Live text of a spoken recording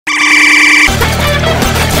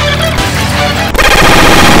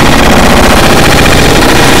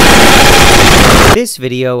This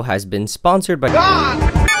video has been sponsored by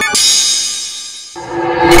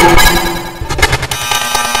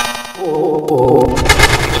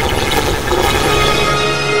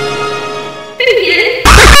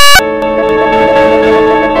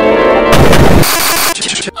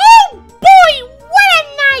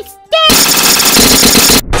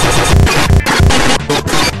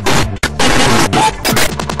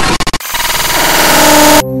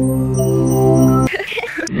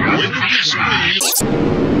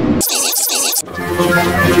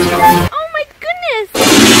Oh my goodness!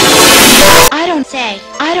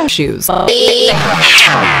 I don't shoes.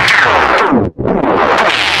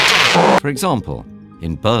 For example,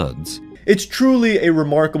 in birds, it's truly a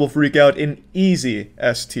remarkable freakout in easy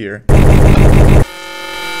S tier.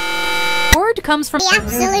 Word comes from the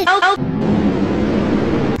absolute.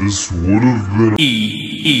 This would have been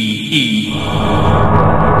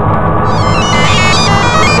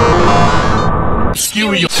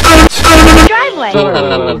Driveway.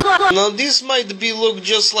 Now this might be look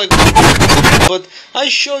just like, but I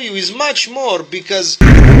show you is much more because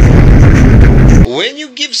when you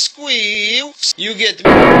give squeals, you get.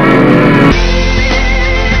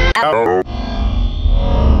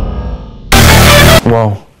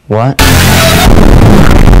 Whoa, what?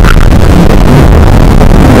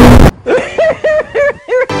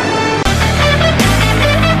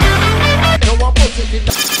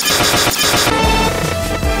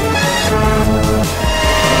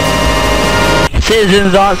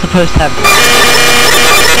 Citizens aren't supposed to have.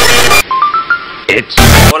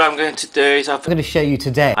 What I'm going to do is I'm going to show you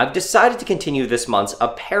today. I've decided to continue this month's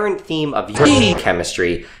apparent theme of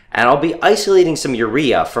chemistry, and I'll be isolating some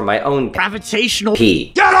urea from my own gravitational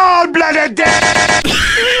pee. Get on, blooded dead!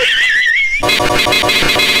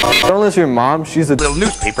 Don't listen to your mom, she's a little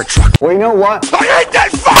newspaper truck. Well, you know what? I hate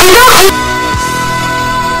that fuck!